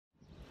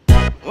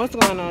What's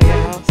going on,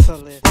 y'all? So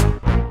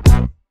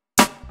listen.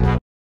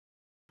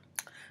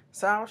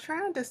 So I was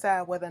trying to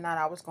decide whether or not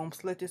I was going to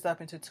split this up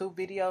into two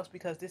videos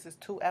because this is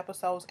two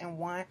episodes in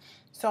one.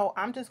 So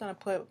I'm just going to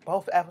put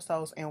both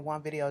episodes in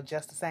one video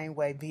just the same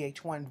way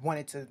VH1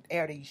 wanted to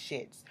air these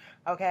shits.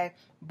 Okay?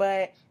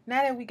 But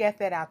now that we got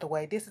that out the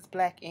way, this is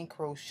Black Ink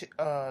Crew,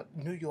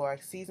 New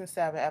York, season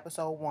 7,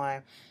 episode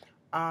 1.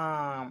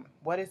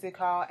 What is it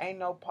called? Ain't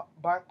no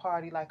bark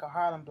party like a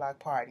Harlem block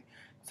party.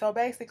 So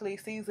basically,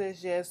 Caesar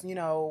is just,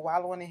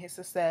 wallowing in his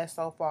success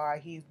so far.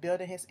 He's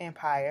building his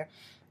empire.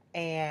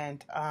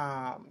 And,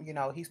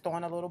 he's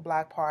throwing a little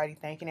block party,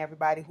 thanking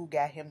everybody who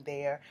got him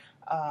there,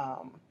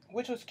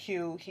 which was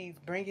cute. He's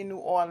bringing New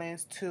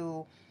Orleans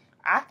to,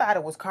 I thought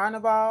it was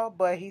Carnival,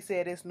 but he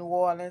said it's New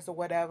Orleans or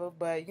whatever.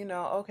 But,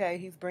 okay,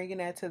 he's bringing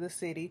that to the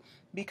city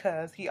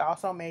because he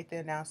also made the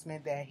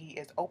announcement that he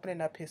is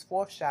opening up his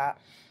fourth shop,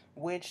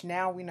 which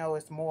now we know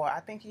is more. I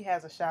think he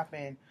has a shop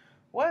in,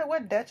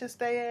 what Duchess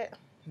stay at?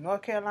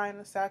 North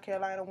Carolina, South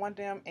Carolina, one of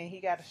them, and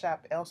he got a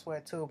shop elsewhere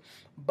too.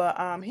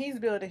 But he's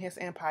building his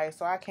empire,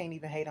 so I can't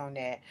even hate on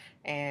that.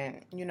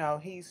 And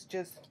he's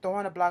just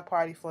throwing a block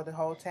party for the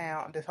whole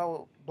town, this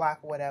whole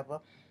block,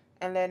 whatever,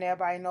 and letting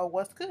everybody know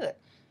what's good.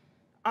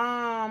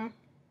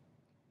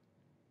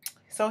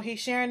 So he's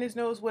sharing this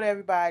news with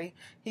everybody.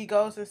 He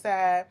goes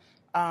inside.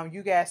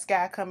 You got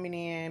Sky coming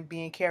in,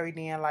 being carried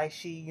in like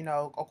she,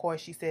 of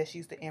course she says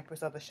she's the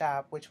empress of the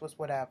shop, which was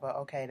whatever.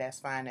 Okay, that's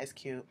fine, that's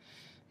cute.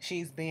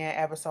 She's being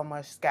ever so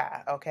much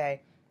Sky,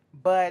 okay?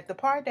 But the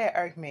part that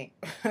irked me,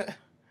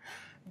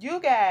 you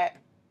got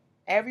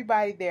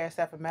everybody there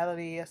except for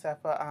Melody,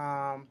 except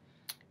for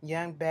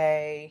Young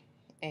Bay,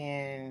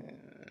 and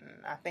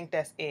I think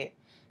that's it.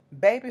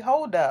 Baby,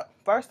 hold up.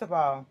 First of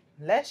all,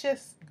 let's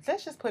just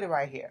put it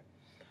right here.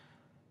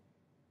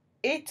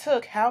 It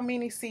took how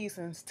many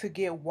seasons to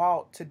get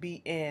Walt to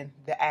be in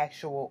the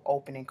actual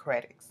opening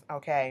credits,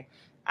 okay?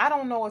 I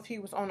don't know if he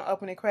was on the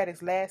opening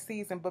credits last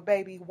season, but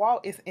baby,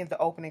 Walt is in the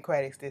opening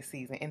credits this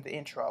season, in the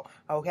intro,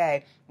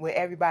 okay? With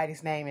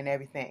everybody's name and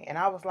everything. And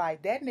I was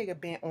like, that nigga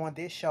been on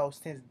this show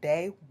since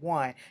day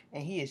one,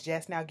 and he is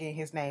just now getting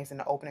his names in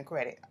the opening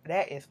credit.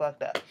 That is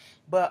fucked up.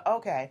 But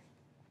okay.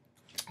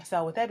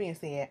 So with that being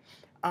said,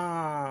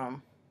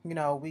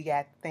 we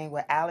got the thing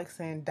with Alex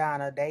and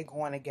Donna. They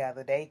going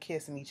together. They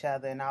kissing each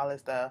other and all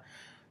this stuff.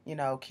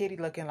 Kitty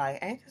looking like,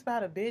 ain't this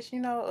about a bitch?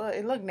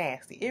 It looked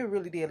nasty. It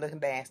really did look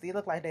nasty. It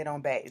looked like they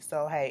don't bathe.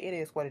 So, hey, it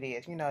is what it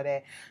is.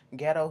 That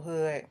ghetto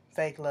hood,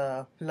 fake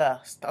love,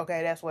 lust.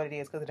 Okay, that's what it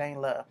is because it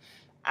ain't love.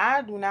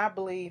 I do not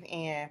believe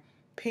in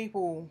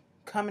people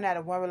coming out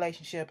of one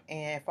relationship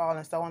and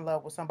falling so in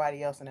love with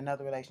somebody else in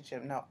another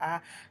relationship. No, I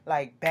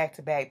like back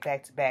to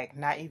back,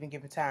 not even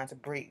giving time to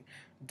breathe.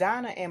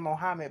 Donna and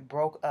Mohammed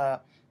broke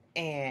up,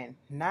 and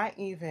not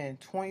even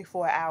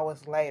 24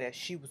 hours later,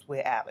 she was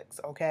with Alex,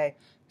 okay?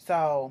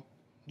 So,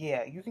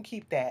 yeah, you can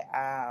keep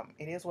that.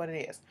 It is what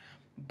it is.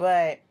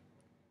 But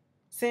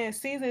since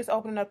Caesar is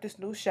opening up this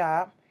new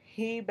shop,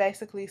 he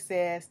basically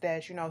says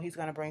that, he's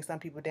going to bring some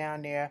people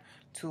down there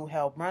to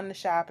help run the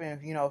shop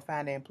and,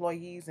 find the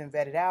employees and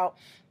vet it out,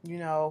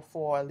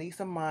 for at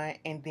least a month,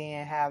 and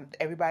then have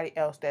everybody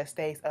else that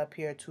stays up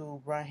here to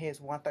run his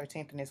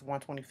 113th and his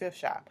 125th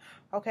shop.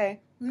 Okay,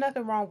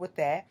 nothing wrong with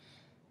that.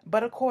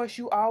 But of course,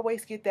 you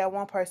always get that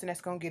one person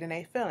that's going to get in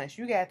their feelings.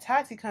 You got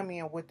Tati coming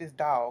in with this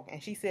dog,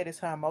 and she said it's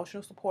her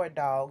emotional support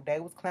dog. They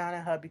was clowning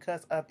her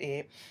because of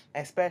it,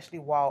 especially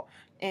Walt,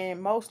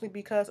 and mostly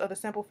because of the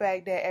simple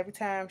fact that every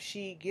time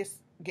she gets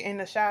in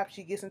the shop,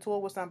 she gets into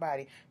it with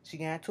somebody. She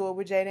got into it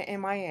with Jada in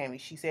Miami.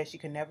 She said she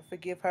could never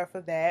forgive her for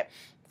that,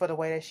 for the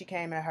way that she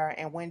came at her.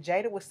 And when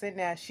Jada was sitting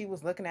there, she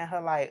was looking at her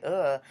like,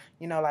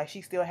 like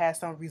she still had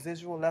some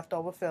residual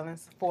leftover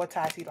feelings for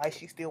Tati, like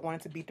she still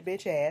wanted to beat the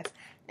bitch ass.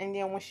 And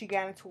then when she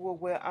got into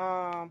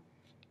it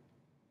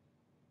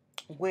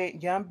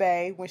with Young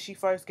Bae when she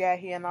first got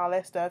here and all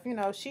that stuff,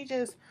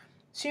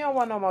 she don't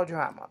want no more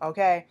drama,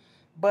 okay?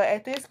 But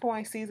at this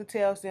point, Caesar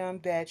tells them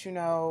that,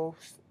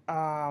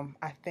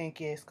 I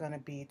think it's gonna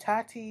be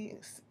Tati,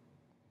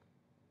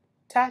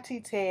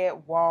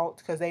 Ted, Walt,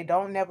 because they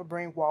don't never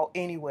bring Walt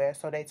anywhere.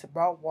 So they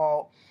brought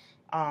Walt,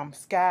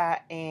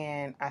 Sky,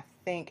 and I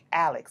think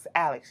Alex.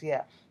 Alex,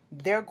 yeah.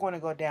 They're going to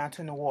go down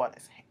to New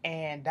Orleans.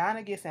 And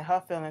Donna gets in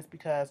her feelings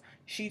because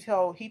he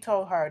told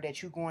her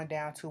that you're going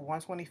down to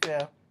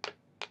 125th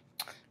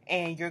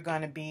and you're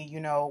going to be,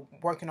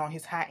 working on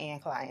his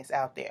high-end clients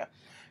out there.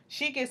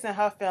 She gets in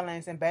her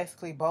feelings and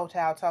basically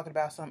Bow-Tie talking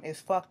about something.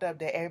 It's fucked up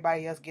that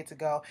everybody else get to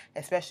go,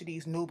 especially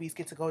these newbies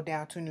get to go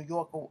down to New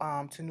York,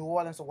 to New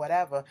Orleans or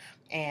whatever,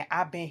 and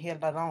I've been here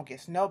the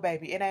longest. No,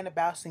 baby, it ain't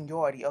about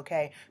seniority,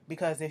 okay?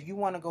 Because if you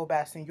want to go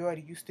by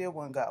seniority, you still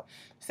wouldn't go.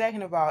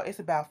 Second of all, it's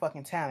about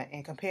fucking talent,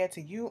 and compared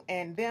to you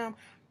and them,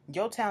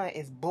 Your talent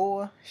is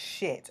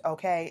bullshit,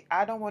 okay?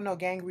 I don't want no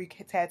gangrene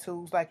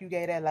tattoos like you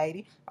gave that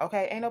lady,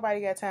 okay? Ain't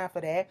nobody got time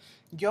for that.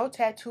 Your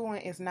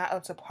tattooing is not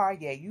up to par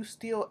yet. You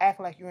still act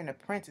like you're an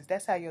apprentice.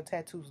 That's how your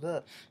tattoos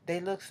look. They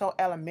look so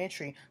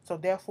elementary. So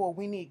therefore,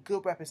 we need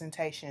good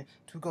representation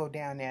to go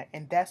down there.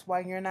 And that's why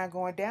you're not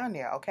going down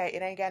there, okay?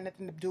 It ain't got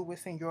nothing to do with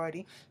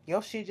seniority.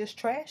 Your shit just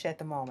trash at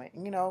the moment.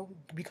 You know,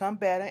 become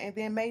better and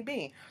then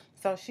maybe.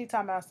 So she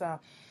talking about some,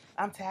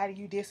 I'm tired of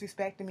you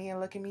disrespecting me and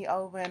looking me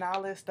over and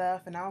all this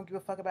stuff, and I don't give a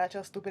fuck about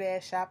your stupid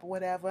ass shop or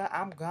whatever.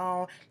 I'm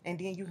gone, and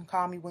then you can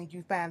call me when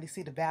you finally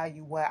see the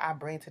value what I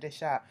bring to the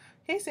shop.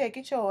 He said,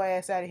 get your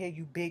ass out of here,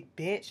 you big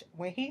bitch.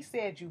 When he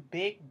said you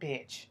big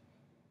bitch,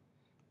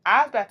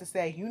 I was about to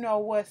say, you know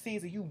what,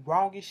 Caesar, you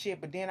wrong as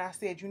shit, but then I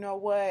said, you know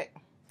what?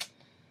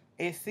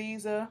 It's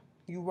Caesar.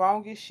 You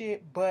wrong as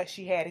shit, but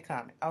she had it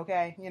coming,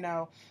 okay? You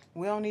know,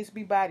 we don't need to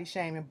be body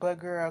shaming, but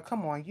girl,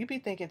 come on. You be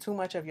thinking too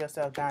much of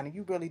yourself, Donna.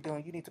 You really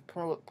doing. You need to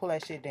pull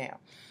that shit down.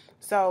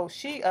 So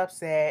she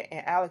upset,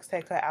 and Alex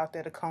take her out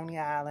there to Coney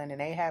Island, and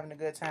they having a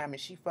good time,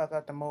 and she fuck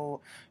up the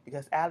mood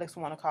because Alex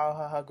want to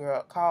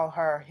call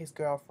her his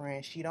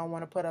girlfriend. She don't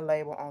want to put a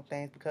label on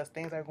things because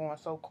things are going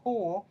so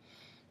cool.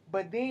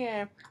 But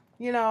then,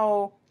 you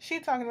know, she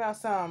talking about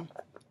some,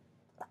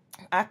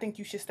 I think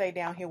you should stay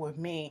down here with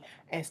me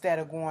instead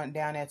of going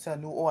down there to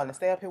New Orleans.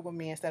 Stay up here with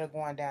me instead of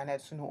going down there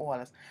to New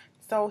Orleans.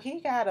 So he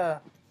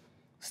gotta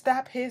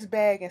stop his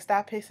bag and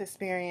stop his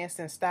experience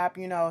and stop,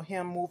 you know,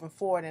 him moving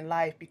forward in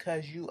life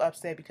because you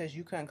upset because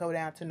you couldn't go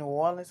down to New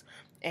Orleans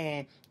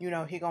and, you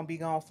know, he gonna be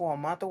gone for a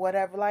month or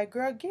whatever. Like,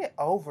 girl, get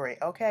over it,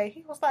 okay?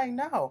 He was like,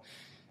 no.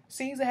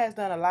 Caesar has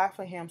done a lot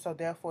for him, so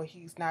therefore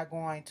he's not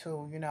going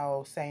to, you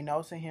know, say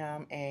no to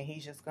him, and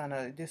he's just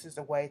gonna. This is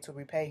a way to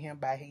repay him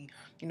by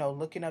you know,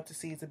 looking up to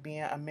Caesar,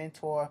 being a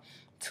mentor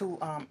to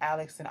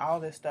Alex and all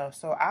this stuff.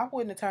 So I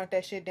wouldn't have turned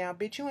that shit down,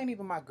 bitch. You ain't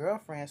even my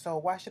girlfriend, so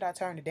why should I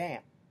turn it down?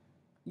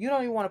 You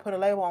don't even want to put a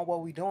label on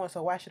what we doing,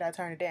 so why should I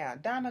turn it down?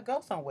 Donna, go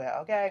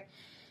somewhere, okay?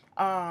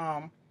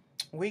 Um,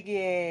 we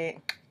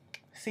get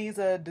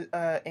Caesar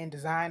and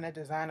designer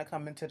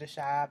coming to the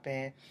shop,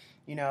 and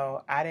you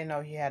know, I didn't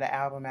know he had an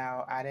album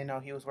out. I didn't know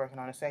he was working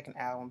on a second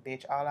album,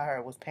 bitch. All I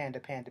heard was Panda,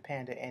 Panda,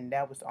 Panda, and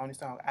that was the only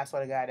song I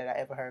swear to God that I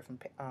ever heard from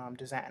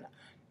designer.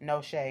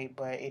 No shade,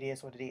 but it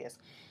is what it is.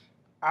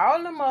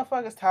 All the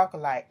motherfuckers talk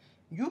alike.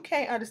 You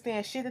can't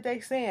understand shit that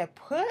they saying.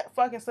 Put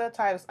fucking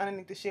subtitles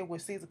underneath the shit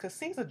with Caesar, cause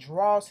Caesar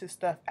draws his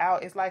stuff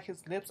out. It's like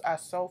his lips are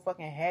so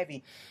fucking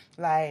heavy,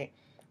 like,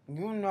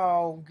 you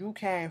know, you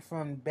came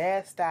from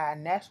Bed-Stuy,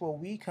 and that's where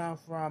we come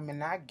from.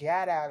 And I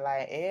got out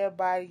like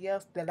everybody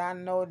else that I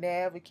know that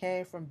ever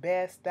came from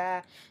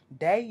Bed-Stuy,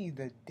 they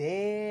either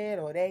dead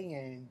or they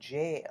in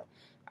jail.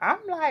 I'm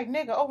like,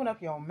 nigga, open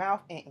up your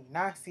mouth and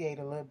enunciate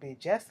a little bit,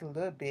 just a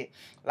little bit.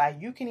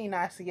 Like, you can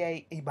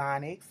enunciate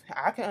Ebonics.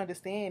 I can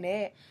understand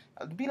that.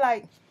 Be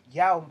like,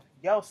 yo,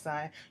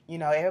 son, you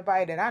know,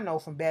 everybody that I know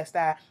from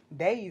Bed-Stuy,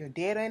 they either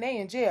dead or they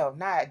in jail.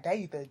 Not they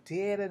either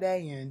dead or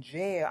they in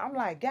jail. I'm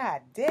like,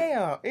 God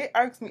damn. It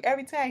irks me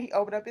every time he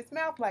opened up his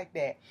mouth like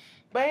that.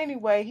 But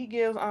anyway, he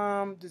gives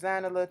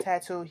designer a little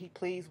tattoo. He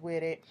pleased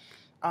with it.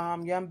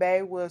 Young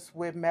Bae was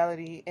with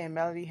Melody, and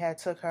Melody had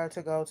took her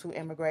to go to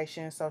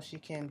immigration so she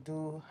can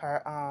do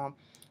her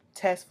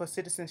test for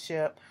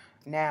citizenship.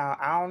 Now,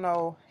 I don't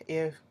know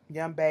if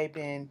Young Bae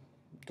been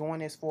doing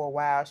this for a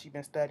while. She's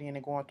been studying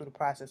and going through the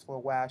process for a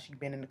while. She's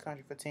been in the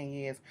country for 10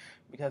 years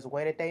because the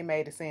way that they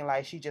made it seem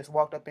like she just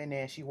walked up in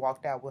there and she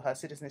walked out with her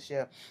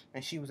citizenship,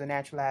 and she was a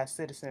naturalized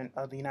citizen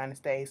of the United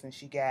States, and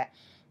she got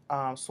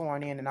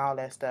sworn in and all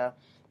that stuff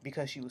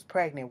because she was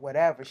pregnant,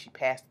 whatever. She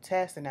passed the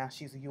test and now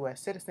she's a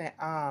U.S. citizen.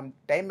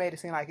 They made it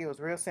seem like it was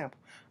real simple,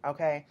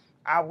 okay?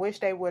 I wish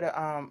they would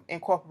have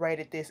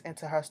incorporated this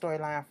into her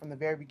storyline from the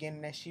very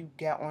beginning that she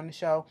got on the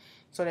show,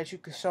 so that you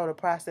could show the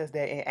process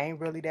that it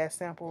ain't really that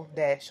simple,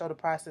 that show the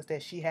process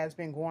that she has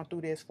been going through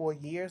this for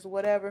years or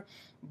whatever.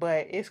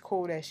 But it's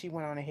cool that she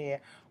went on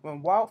ahead.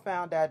 When Walt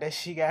found out that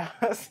she got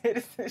her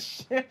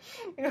citizenship,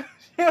 she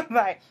was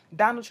like,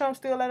 Donald Trump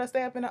still let her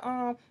stay up in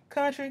the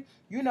country?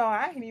 You know,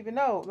 I didn't even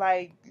know.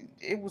 Like,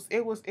 it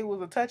was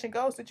a touch and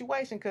go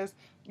situation, because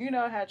you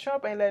know how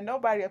Trump ain't letting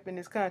nobody up in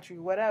this country,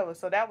 whatever.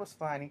 So that was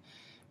funny.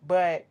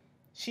 But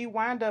she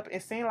wound up,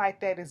 it seemed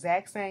like that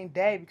exact same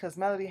day, because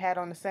Melody had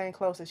on the same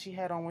clothes that she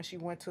had on when she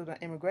went to the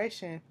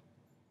immigration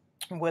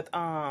with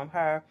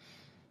her.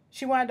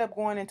 She wound up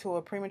going into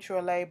a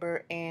premature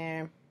labor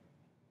and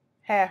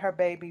had her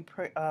baby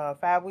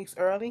 5 weeks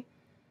early.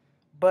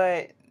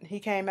 But he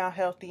came out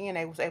healthy, and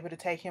they was able to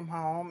take him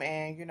home,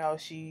 and you know,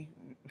 she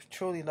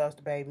truly loves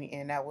the baby,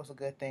 and that was a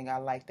good thing. I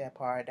like that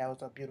part. That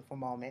was a beautiful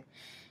moment.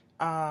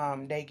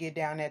 They get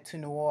down there to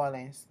New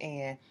Orleans,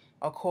 and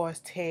of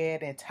course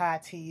Ted and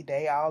Tati,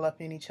 they all up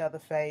in each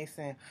other's face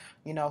and,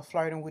 you know,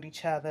 flirting with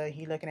each other.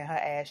 He looking at her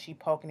ass, she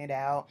poking it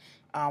out.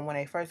 When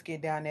they first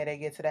get down there, they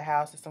get to the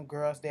house, there's some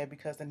girls there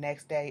because the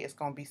next day it's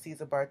gonna be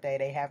Caesar's birthday.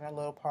 They having a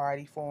little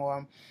party for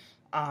him.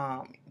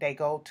 They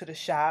go to the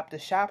shop. The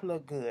shop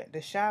look good.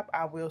 The shop,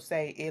 I will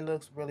say, it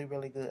looks really,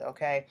 really good,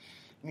 okay?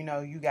 You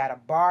know, you got a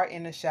bar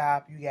in the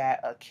shop, you got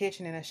a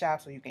kitchen in the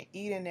shop, so you can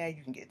eat in there,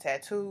 you can get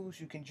tattoos,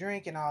 you can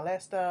drink and all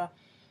that stuff.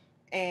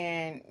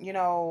 And, you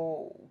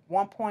know,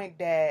 one thing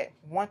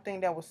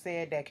that was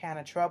said that kind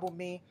of troubled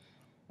me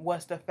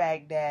was the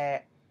fact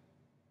that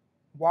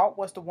Walt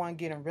was the one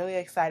getting really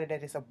excited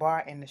that it's a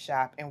bar in the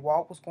shop, and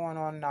Walt was going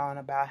on and on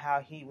about how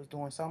he was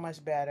doing so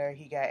much better.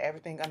 He got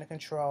everything under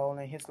control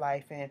in his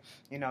life, and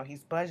you know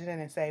he's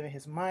budgeting and saving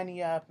his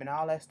money up and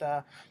all that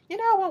stuff. You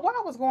know, when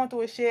Walt was going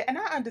through his shit, and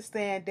I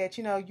understand that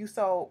you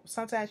so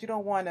sometimes you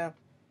don't want to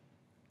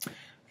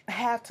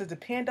have to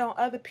depend on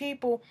other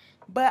people.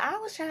 But I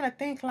was trying to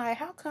think like,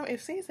 how come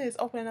if Caesar is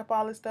opening up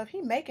all this stuff,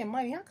 he making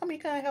money? How come he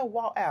couldn't help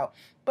Walt out?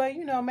 But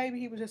you know, maybe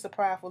he was just a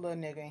prideful little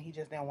nigga and he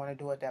just didn't want to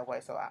do it that way.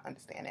 So I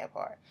understand that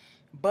part.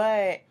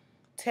 But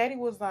Teddy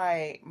was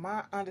like,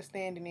 my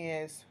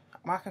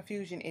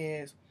confusion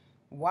is,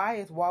 why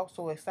is Walt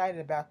so excited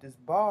about this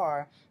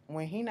bar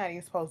when he not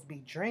even supposed to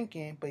be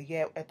drinking, but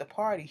yet at the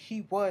party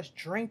he was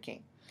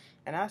drinking?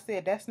 And I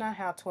said, that's not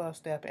how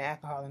 12-step and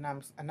Alcohol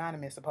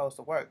Anonymous is supposed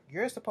to work.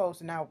 You're supposed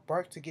to now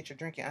work to get your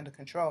drinking under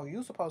control.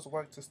 You're supposed to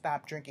work to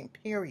stop drinking,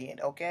 period,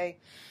 okay?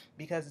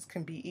 Because it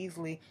can be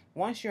easily,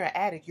 once you're an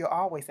addict, you're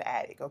always an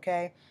addict,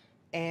 okay?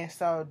 And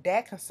so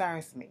that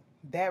concerns me.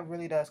 That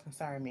really does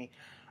concern me.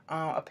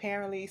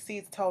 Apparently,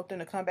 Caesar told them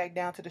to come back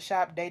down to the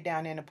shop. They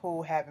down in the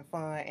pool having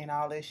fun and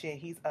all this shit.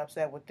 He's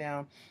upset with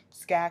them.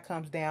 Sky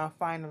comes down.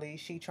 Finally,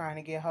 she trying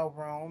to get her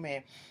room,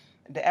 and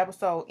the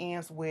episode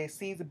ends with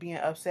Caesar being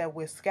upset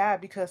with Sky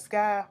because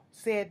Sky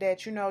said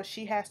that, you know,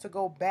 she has to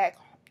go back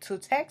to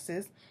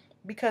Texas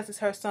because it's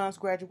her son's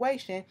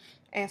graduation.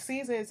 And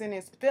Caesar is in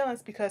his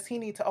feelings because he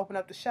needs to open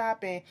up the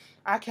shop and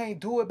I can't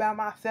do it by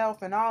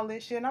myself and all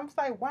this shit. And I'm just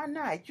like, why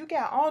not? You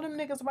got all them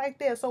niggas right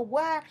there. So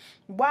why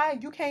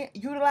you can't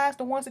utilize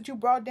the ones that you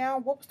brought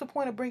down? What was the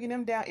point of bringing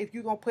them down if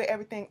you're going to put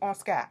everything on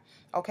Sky?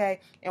 Okay?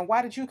 And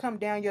why did you come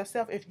down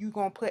yourself if you're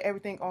going to put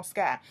everything on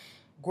Sky?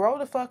 Grow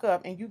the fuck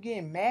up. And you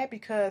getting mad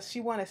because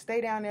she want to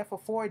stay down there for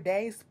 4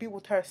 days to be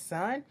with her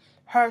son,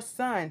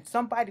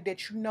 somebody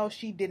that you know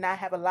she did not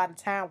have a lot of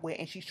time with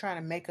and she's trying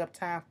to make up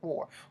time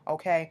for.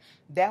 Okay,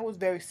 that was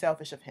very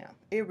selfish of him.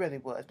 It really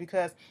was,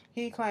 because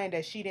he claimed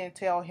that she didn't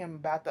tell him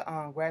about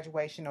the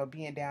graduation or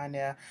being down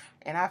there,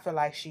 and I feel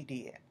like she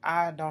did.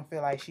 I don't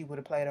feel like she would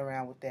have played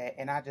around with that,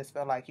 and I just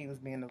felt like he was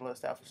being a little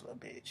selfish little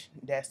bitch.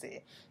 That's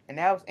it. And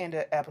that was end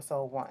of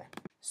episode 1.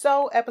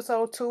 So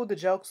episode 2, The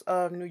Jokes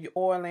of New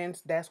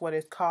Orleans, that's what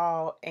it's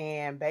called.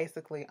 And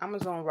basically, I'm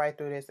gonna zoom right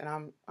through this,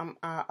 and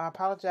I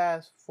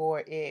apologize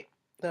for it,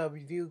 the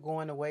review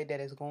going the way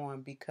that it's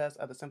going, because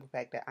of the simple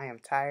fact that I am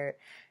tired.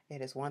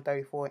 It is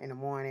 1:34 in the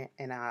morning,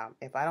 and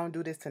if I don't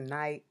do this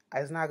tonight,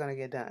 it's not gonna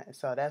get done.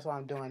 So that's why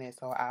I'm doing it.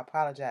 So I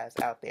apologize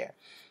out there.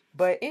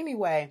 But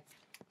anyway,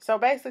 so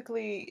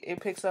basically, it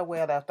picks up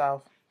where I left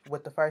off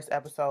with the first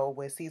episode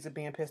with Caesar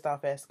being pissed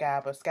off at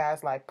Sky, but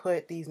Sky's like,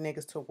 put these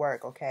niggas to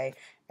work, okay?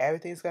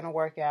 Everything's gonna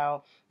work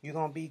out. You're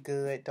gonna be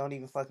good. Don't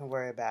even fucking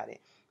worry about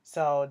it.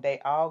 So they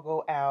all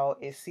go out.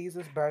 It's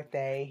Caesar's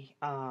birthday.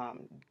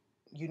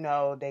 You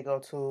know, they go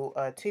to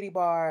a titty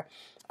bar,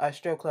 a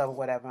strip club or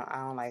whatever. I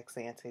don't like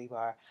saying titty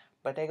bar.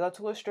 But they go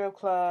to a strip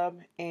club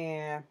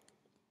and,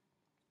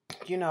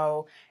 you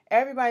know,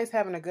 everybody's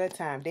having a good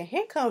time. Then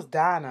here comes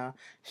Donna.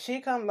 She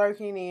come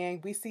lurking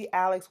in. We see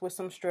Alex with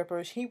some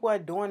strippers. He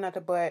wasn't doing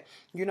nothing but,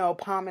 you know,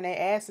 palming their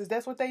asses.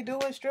 That's what they do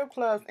in strip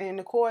clubs. And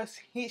of course,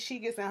 she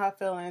gets in her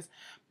feelings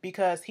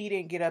because he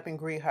didn't get up and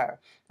greet her.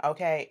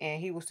 Okay,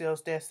 and he was still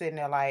sitting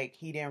there like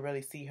he didn't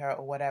really see her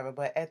or whatever.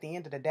 But at the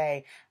end of the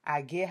day,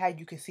 I get how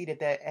you can see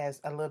that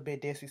as a little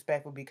bit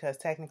disrespectful, because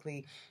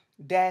technically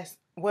that's,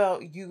 well,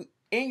 you,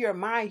 in your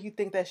mind, you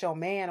think that's your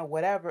man or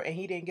whatever, and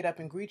he didn't get up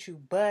and greet you,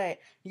 but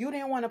you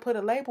didn't want to put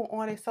a label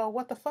on it, so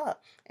what the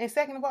fuck? And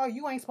second of all,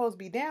 you ain't supposed to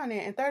be down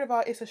there, and third of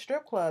all, it's a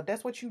strip club.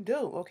 That's what you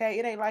do, okay?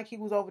 It ain't like he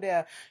was over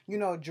there, you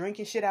know,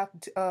 drinking shit out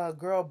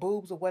girl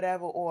boobs or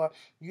whatever, or,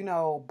 you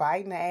know,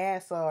 biting the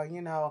ass, or,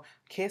 you know,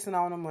 kissing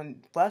on them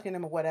and fucking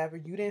them or whatever.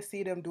 You didn't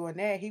see them doing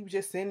that. He was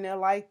just sitting there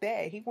like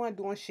that. He wasn't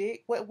doing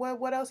shit.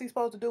 What else he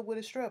supposed to do with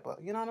a stripper?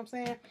 You know what I'm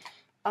saying?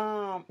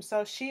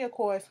 So she, of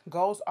course,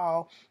 goes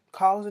off,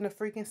 causing a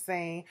freaking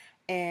scene,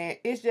 and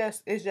it's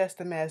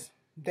just a mess.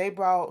 They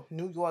brought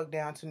New York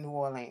down to New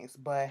Orleans,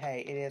 but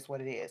hey, it is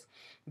what it is.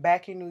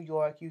 Back in New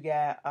York, you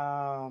got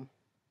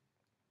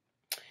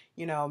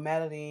you know,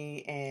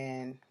 Melody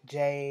and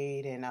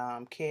Jade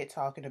and Kid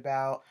talking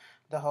about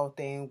the whole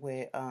thing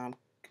with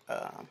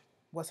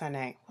what's her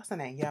name?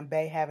 Young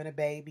Bay having a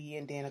baby,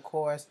 and then of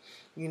course,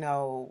 you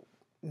know,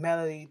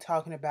 Melody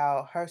talking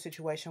about her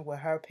situation with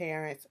her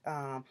parents,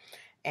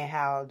 and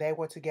how they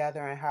were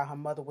together and how her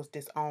mother was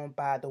disowned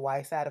by the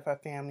white side of her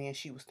family, and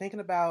she was thinking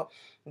about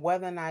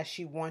whether or not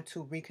she wanted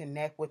to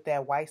reconnect with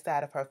that white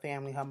side of her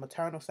family, her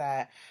maternal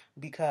side,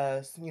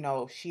 because, you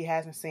know, she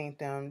hasn't seen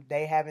them.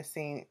 They haven't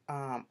seen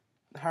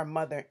her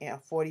mother in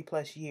 40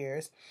 plus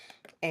years.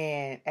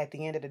 And at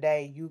the end of the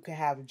day, you can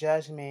have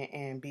judgment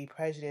and be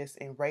prejudiced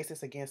and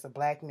racist against a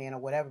black man or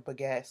whatever, but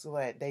guess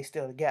what? They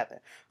still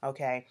together,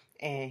 okay?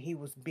 And he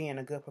was being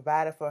a good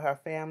provider for her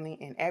family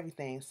and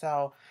everything.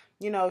 So,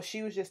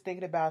 she was just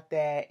thinking about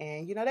that,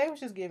 and they was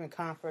just giving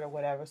comfort or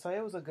whatever. So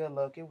it was a good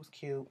look. It was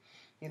cute,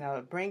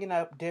 bringing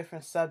up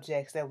different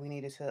subjects that we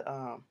needed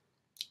to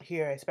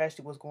hear,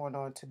 especially what's going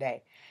on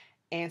today.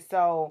 And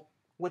so,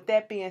 with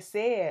that being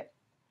said,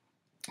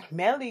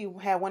 Melly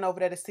had went over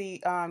there to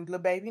see little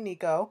baby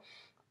Nico.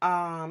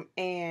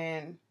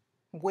 And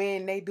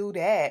when they do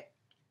that,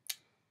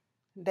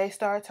 they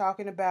start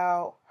talking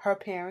about her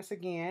parents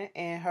again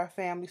and her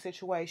family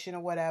situation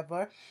or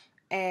whatever.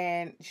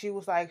 And she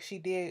was like, she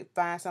did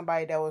find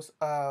somebody that was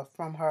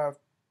from her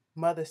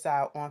mother's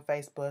side on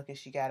Facebook, and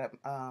she got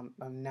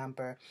a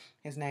number.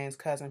 His name's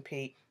Cousin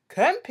Pete.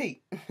 Cousin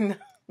Pete.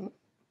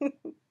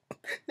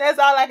 That's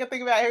all I can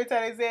think about every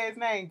time they say his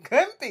name.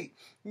 Cousin Pete.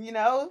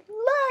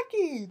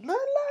 Lucky. Little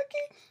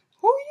Lucky.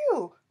 Who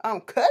you? I'm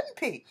Cousin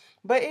Pete.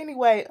 But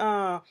anyway,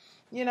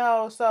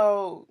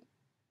 so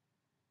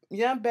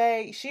young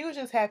babe, she was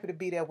just happy to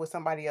be there with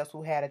somebody else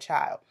who had a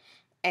child.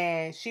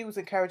 And she was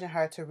encouraging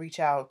her to reach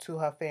out to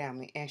her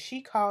family. And she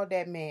called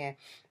that man,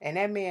 and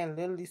that man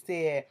literally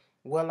said,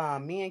 well,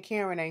 me and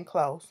Karen ain't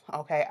close.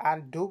 Okay, I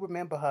do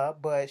remember her,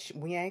 but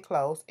we ain't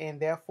close. And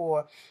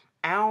therefore,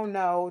 I don't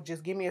know.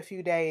 Just give me a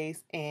few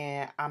days,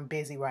 and I'm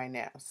busy right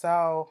now.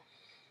 So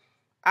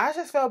I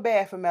just felt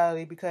bad for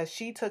Melody because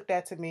she took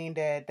that to mean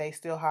that they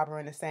still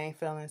harboring the same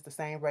feelings, the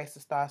same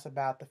racist thoughts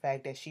about the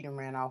fact that she done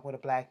ran off with a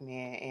black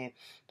man. And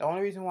the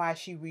only reason why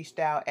she reached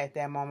out at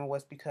that moment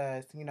was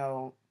because,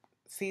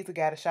 Caesar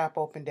got a shop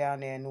open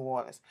down there in New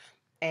Orleans.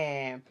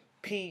 And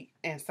Pete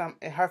and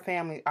her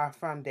family are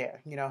from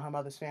there. Her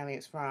mother's family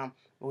is from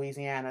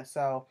Louisiana.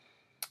 So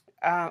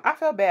I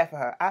felt bad for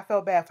her. I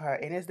felt bad for her.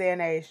 In this day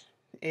and age,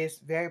 it's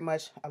very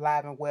much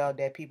alive and well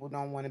that people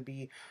don't want to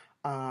be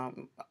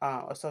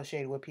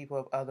associated with people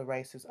of other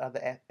races,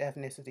 other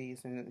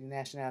ethnicities, and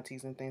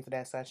nationalities, and things of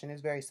that such. And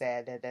it's very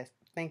sad that that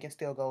thinking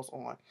still goes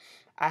on.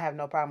 I have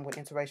no problem with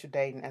interracial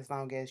dating as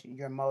long as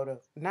your motive,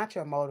 not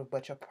your motive,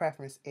 but your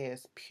preference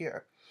is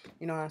pure.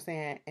 You know what I'm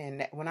saying?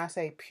 And when I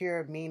say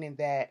pure, meaning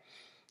that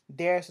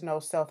there's no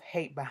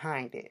self-hate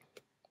behind it.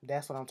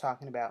 That's what I'm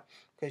talking about.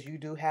 Because you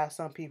do have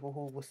some people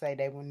who will say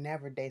they will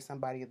never date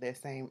somebody of their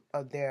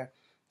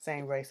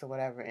same race or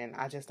whatever, and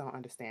I just don't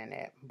understand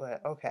that.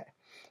 But okay.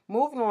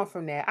 Moving on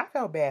from that, I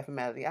felt bad for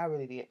Melody. I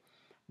really did.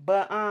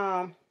 But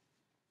back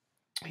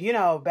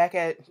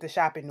at the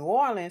shop in New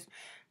Orleans,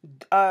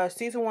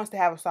 Caesar wants to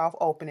have a soft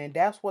opening.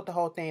 That's what the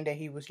whole thing that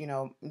he was,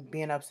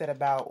 being upset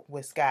about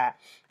with Sky.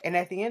 And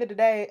at the end of the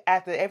day,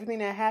 after everything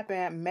that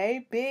happened,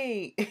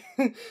 maybe,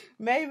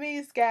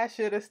 maybe Sky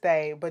should have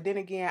stayed. But then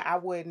again, I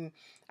wouldn't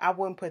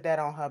put that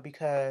on her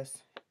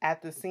because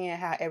after seeing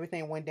how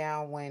everything went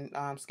down when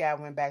Sky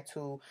went back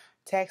to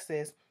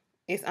Texas,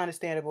 it's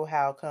understandable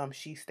how come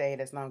she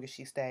stayed as long as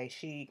she stayed.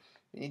 She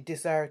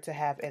deserved to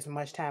have as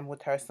much time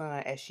with her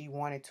son as she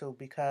wanted to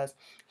because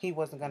he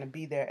wasn't going to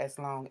be there as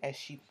long as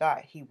she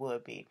thought he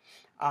would be.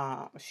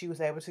 She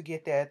was able to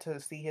get there to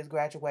see his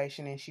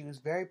graduation, and she was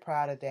very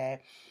proud of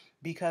that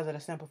because of the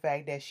simple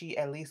fact that she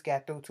at least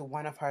got through to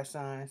one of her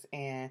sons.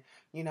 And,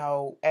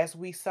 as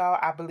we saw,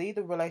 I believe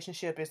the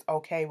relationship is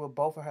okay with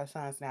both of her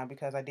sons now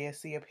because I did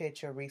see a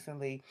picture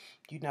recently,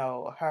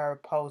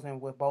 her posing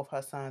with both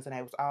her sons, and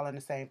they was all in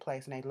the same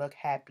place and they look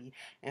happy.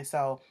 And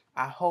so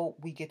I hope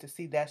we get to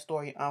see that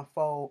story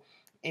unfold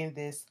in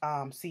this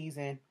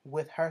season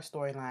with her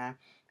storyline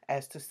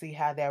as to see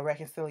how that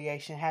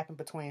reconciliation happened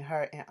between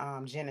her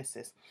and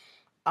Genesis.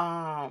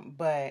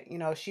 But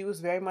she was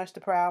very much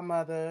the proud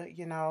mother,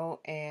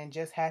 and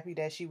just happy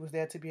that she was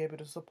there to be able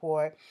to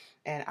support.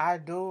 And I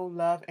do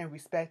love and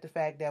respect the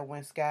fact that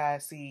when Sky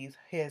sees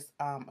his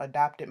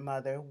adopted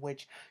mother,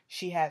 which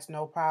she has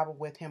no problem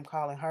with him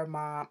calling her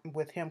mom,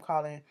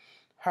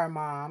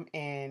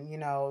 and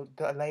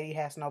the lady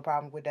has no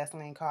problem with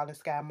Desline calling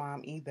Sky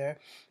mom either,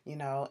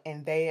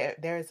 and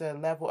there's a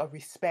level of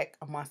respect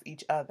amongst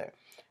each other.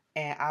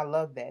 And I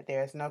love that.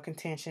 There's no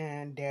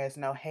contention, there's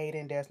no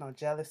hating, there's no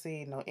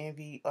jealousy, no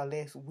envy, or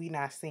less. We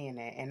not seeing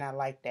that. And I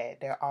like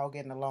that. They're all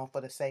getting along for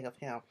the sake of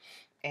him.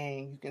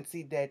 And you can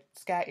see that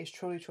Scott is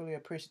truly, truly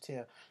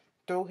appreciative.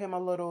 Threw him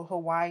a little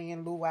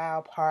Hawaiian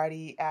luau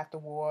party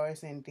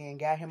afterwards and then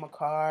got him a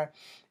car.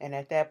 And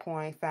at that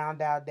point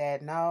found out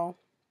that no,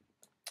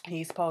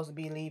 he's supposed to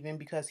be leaving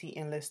because he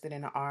enlisted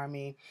in the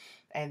army.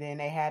 And then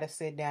they had to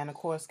sit down. Of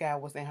course, Sky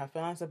was in her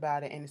feelings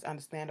about it, and it's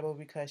understandable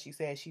because she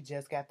said she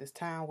just got this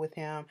time with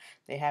him.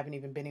 They haven't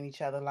even been in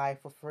each other's life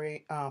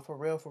for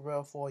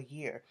real, for a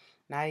year,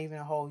 not even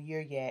a whole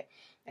year yet.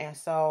 And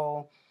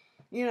so,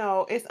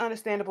 it's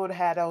understandable to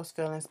have those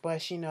feelings,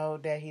 but she know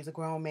that he's a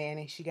grown man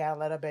and she gotta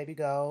let her baby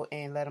go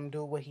and let him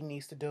do what he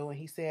needs to do. And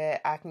he said,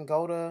 I can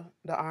go to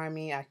the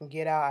army, I can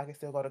get out, I can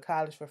still go to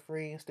college for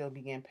free and still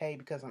be getting paid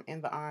because I'm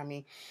in the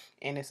army.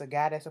 And it's a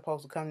guy that's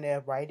supposed to come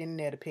there right in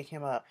there to pick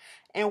him up.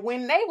 And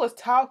when they was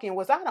talking,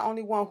 was I the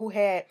only one who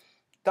had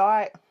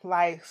thought,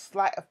 like,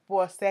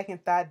 for a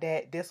second, thought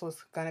that this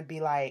was gonna be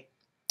like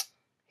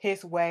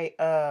his way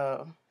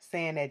of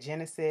saying that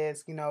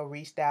Genesis,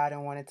 reached out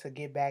and wanted to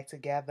get back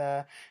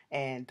together,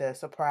 and the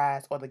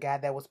surprise, or the guy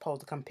that was supposed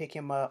to come pick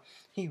him up,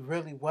 he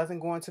really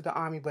wasn't going to the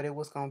army, but it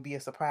was going to be a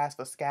surprise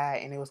for Sky,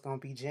 and it was going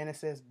to be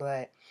Genesis.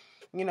 But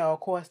of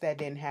course that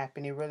didn't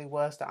happen. It really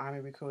was the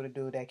army recruiter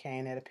dude that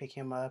came there to pick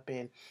him up,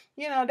 and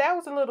that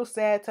was a little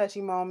sad,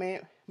 touchy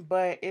moment.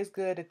 But it's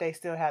good that they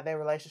still have their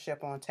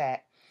relationship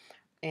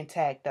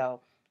intact though,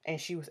 and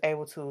she was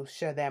able to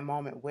share that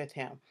moment with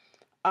him.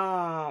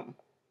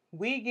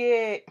 We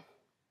get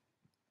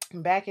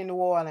back in New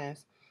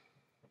Orleans.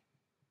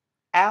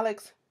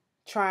 Alex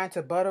trying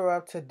to butter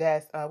up to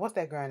what's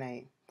that girl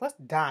name? What's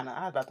Donna?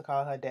 I was about to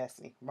call her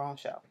Destiny. Wrong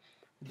show.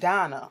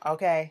 Donna,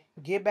 okay,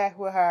 get back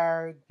with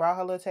her, brought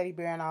her little teddy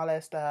bear and all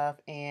that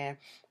stuff, and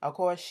of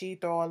course she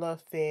throw a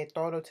little fit,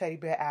 throw the teddy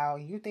bear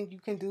out. You think you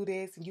can do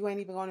this? You ain't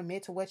even gonna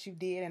admit to what you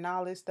did and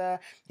all this stuff.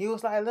 He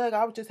was like, look,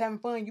 I was just having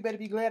fun. You better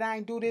be glad I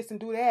ain't do this and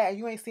do that.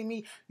 You ain't see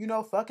me,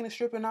 fucking and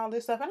stripping and all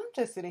this stuff. And I'm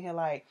just sitting here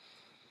like,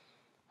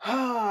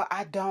 oh,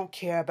 I don't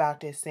care about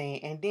this scene.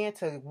 And then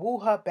to woo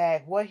her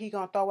back, what he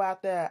gonna throw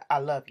out there? I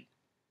love you.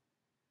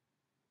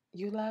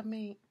 You love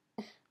me?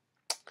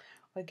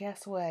 But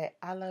guess what?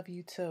 I love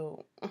you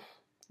too.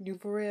 You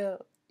for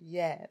real?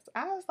 Yes.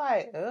 I was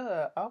like,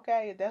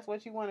 okay, if that's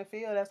what you want to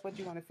feel, that's what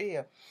you want to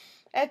feel.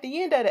 At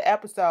the end of the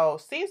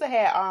episode, Caesar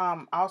had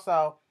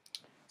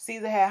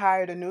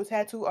hired a new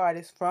tattoo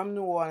artist from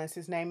New Orleans.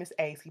 His name is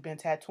Ace. He's been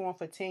tattooing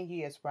for 10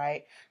 years,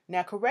 right?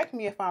 Now, correct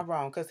me if I'm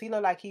wrong, because he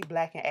look like he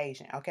black and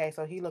Asian, okay?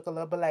 So he look a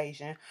little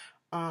Malaysian.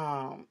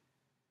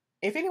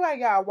 If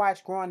anybody y'all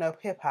watch Growing Up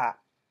Hip Hop,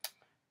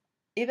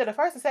 either the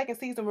first or second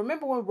season,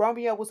 remember when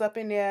Romeo was up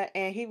in there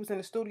and he was in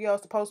the studio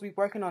supposed to be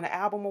working on an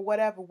album or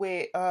whatever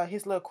with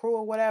his little crew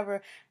or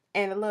whatever,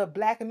 and the little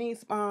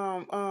Blackanese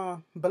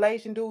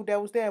Malaysian dude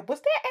that was there, was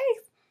that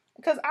Ace?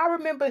 Because I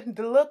remember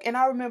the look and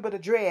I remember the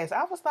dress.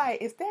 I was like,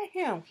 is that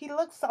him? He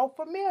looks so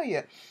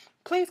familiar.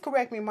 Please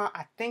correct me, Mom.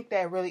 I think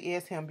that really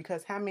is him,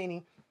 because how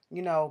many,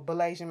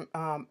 Malaysian,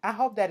 I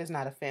hope that is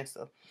not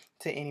offensive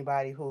to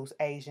anybody who's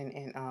Asian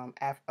and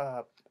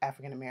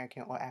African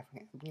American or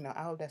African.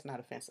 I hope that's not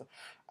offensive.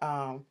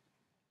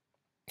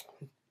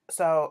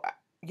 So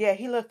yeah,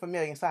 he looked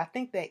familiar. So I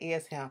think that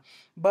is him.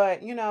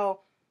 But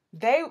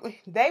they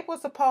were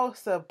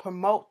supposed to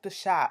promote the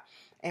shop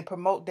and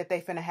promote that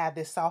they finna have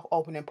this soft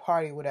opening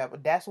party or whatever.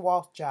 That's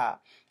Walt's job.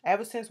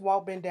 Ever since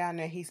Walt been down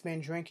there, he's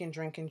been drinking.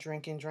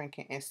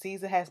 And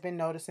Caesar has been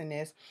noticing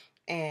this.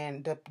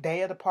 And the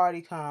day of the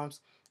party comes,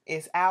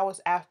 it's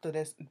hours after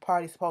this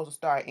party's supposed to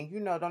start. And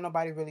don't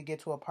nobody really get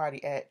to a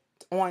party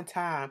on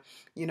time.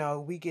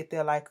 We get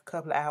there like a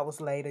couple of hours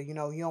later. You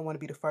don't want to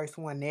be the first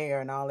one there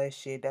and all that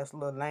shit. That's a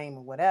little lame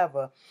or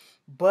whatever.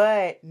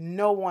 But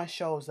no one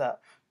shows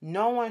up.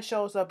 No one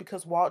shows up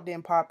because Walt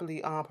didn't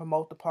properly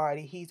promote the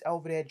party. He's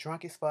over there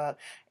drunk as fuck.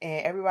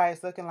 And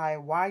everybody's looking like,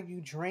 why are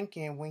you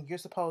drinking when you're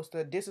supposed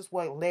to? This is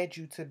what led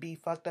you to be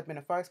fucked up in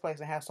the first place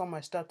and have so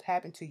much stuff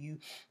happen to you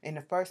in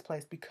the first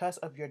place because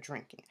of your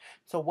drinking.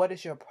 So what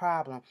is your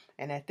problem?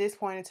 And at this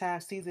point in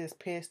time, Caesar is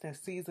pissed and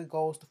Caesar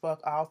goes the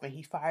fuck off and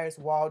he fires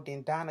Walt.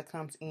 Then Donna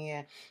comes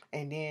in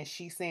and then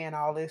she's saying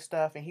all this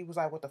stuff. And he was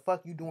like, what the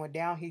fuck you doing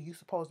down here? You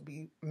supposed to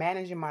be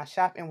managing my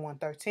shop in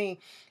 113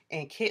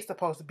 and Kit's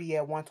supposed to be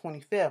at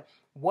 125th.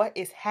 What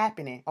is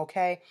happening?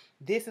 Okay,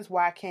 this is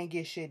why I can't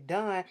get shit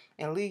done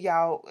and leave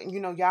y'all.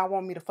 Y'all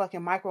want me to fucking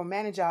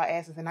micromanage y'all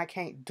asses, and I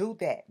can't do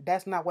that.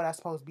 That's not what I'm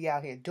supposed to be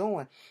out here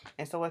doing.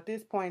 And so at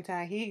this point in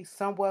time, he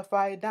somewhat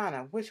fired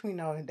Donna, which we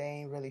know they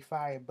ain't really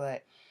fired,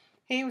 but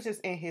he was just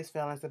in his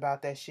feelings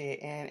about that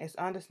shit, and it's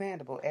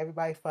understandable.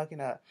 Everybody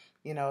fucking up.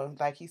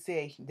 Like he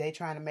said, they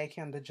trying to make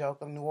him the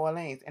joke of New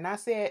Orleans. And I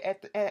said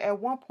at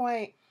one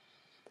point,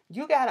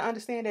 you got to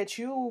understand that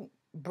you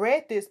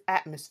bred this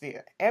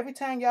atmosphere. Every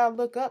time y'all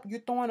look up, you're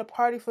throwing a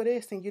party for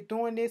this and you're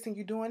doing this and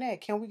you're doing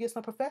that. Can we get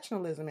some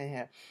professionalism in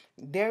here?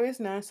 There is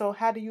none. So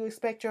how do you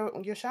expect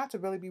your shop to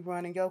really be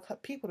running, your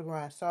people to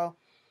run? So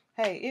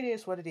hey, it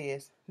is what it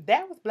is.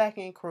 That was Black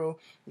Ink Crew.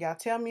 Y'all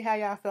tell me how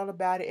y'all felt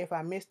about it. If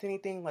I missed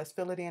anything, let's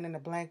fill it in the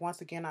blank. Once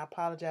again, I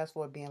apologize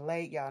for it being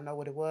late. Y'all know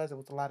what it was. It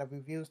was a lot of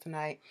reviews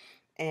tonight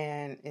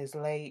and it's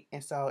late.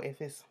 And so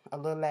if it's a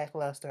little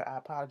lackluster, I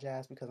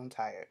apologize because I'm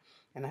tired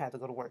and I have to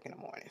go to work in the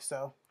morning.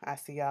 So I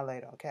see y'all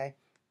later, okay?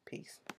 Peace.